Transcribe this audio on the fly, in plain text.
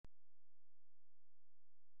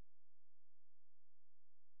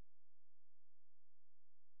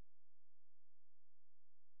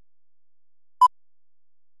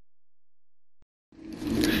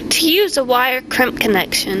use a wire crimp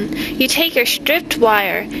connection, you take your stripped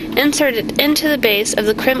wire, insert it into the base of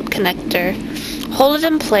the crimp connector, hold it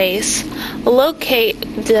in place, locate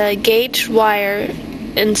the gauge wire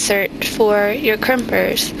insert for your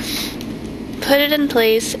crimpers, put it in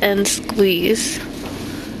place, and squeeze.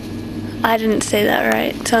 I didn't say that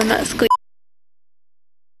right, so I'm not squeezing.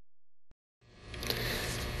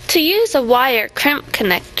 To use a wire crimp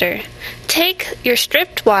connector, take your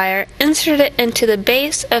stripped wire, insert it into the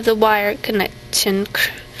base of the wire connection,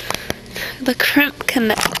 the crimp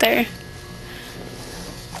connector.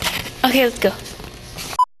 Okay, let's go.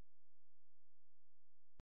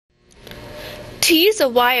 To use a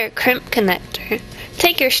wire crimp connector,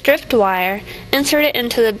 take your stripped wire, insert it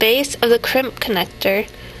into the base of the crimp connector.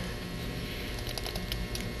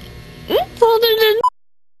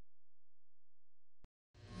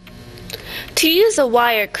 To use a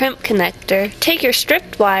wire crimp connector, take your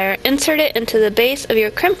stripped wire, insert it into the base of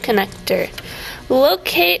your crimp connector.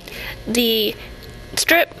 Locate the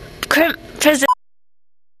strip crimp position.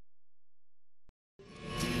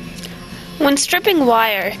 When stripping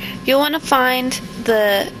wire, you'll want to find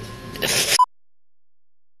the...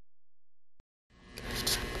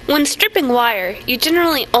 When stripping wire, you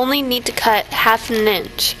generally only need to cut 1/2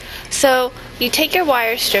 inch. So, you take your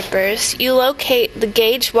wire strippers, you locate the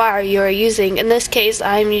gauge wire you are using. In this case,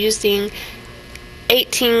 I'm using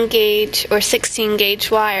 18 gauge or 16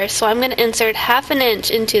 gauge wire, so I'm going to insert 1/2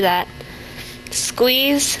 inch into that.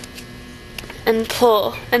 Squeeze and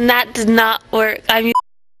pull, and that does not work.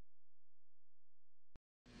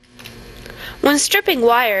 When stripping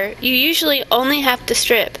wire, you usually only have to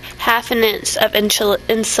strip 1/2 inch of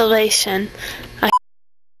insulation.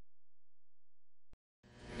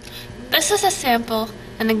 This is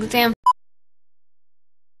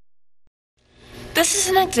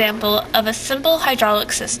an example of a simple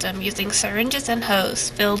hydraulic system using syringes and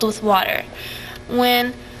hose filled with water.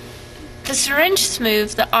 When the syringe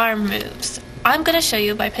moves, the arm moves. I'm going to show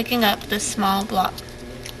you by picking up this small block.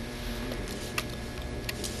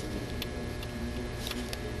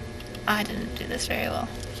 I didn't do this very well.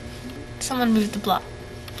 Someone moved the block.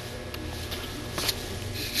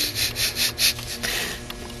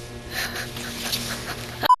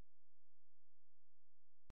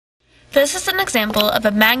 This is an example of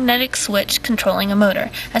a magnetic switch controlling a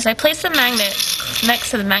motor. As I place the magnet next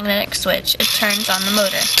to the magnetic switch, it turns on the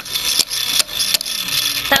motor.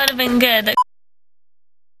 That would have been good.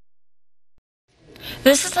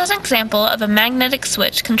 This is an example of a magnetic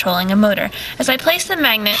switch controlling a motor. As I place the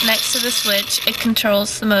magnet next to the switch, it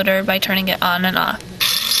controls the motor by turning it on and off.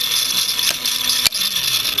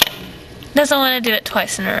 Doesn't want to do it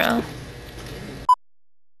twice in a row.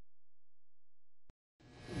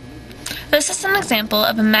 This is an example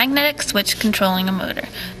of a magnetic switch controlling a motor.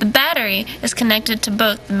 The battery is connected to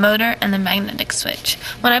both the motor and the magnetic switch.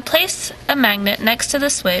 When I place a magnet next to the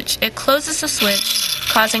switch, it closes the switch,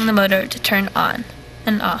 causing the motor to turn on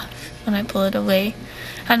and off. When I pull it away,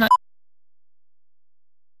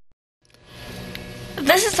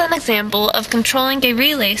 This is an example of controlling a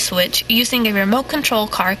relay switch using a remote control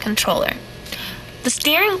car controller. The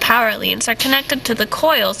steering power leads are connected to the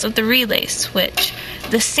coils of the relay switch.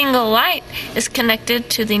 The single light is connected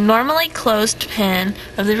to the normally closed pin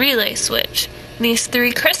of the relay switch. These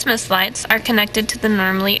 3 Christmas lights are connected to the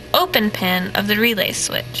normally open pin of the relay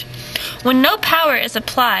switch. When no power is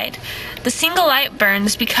applied, the single light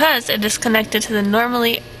burns because it is connected to the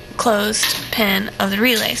normally closed pin of the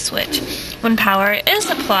relay switch. When power is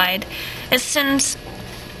applied, it sends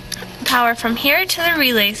power from here to the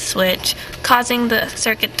relay switch, causing the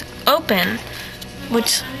circuit to open,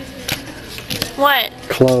 What?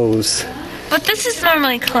 Close. But this is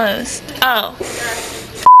normally closed. Oh.